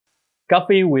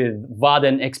Coffee with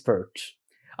Vaadin Expert.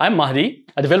 I'm Mahdi,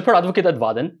 a developer advocate at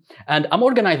Vaadin, and I'm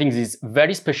organizing these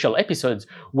very special episodes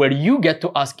where you get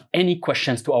to ask any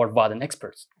questions to our Vaadin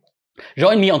experts.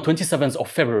 Join me on 27th of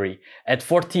February at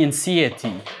 14 CAT,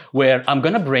 where I'm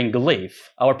gonna bring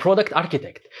Leif, our product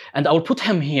architect, and I'll put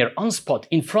him here on spot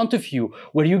in front of you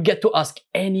where you get to ask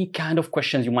any kind of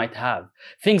questions you might have.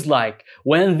 Things like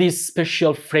when this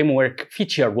special framework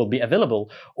feature will be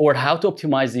available or how to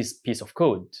optimize this piece of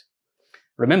code.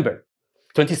 Remember,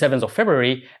 27th of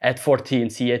February at 14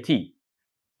 CAT.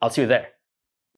 I'll see you there.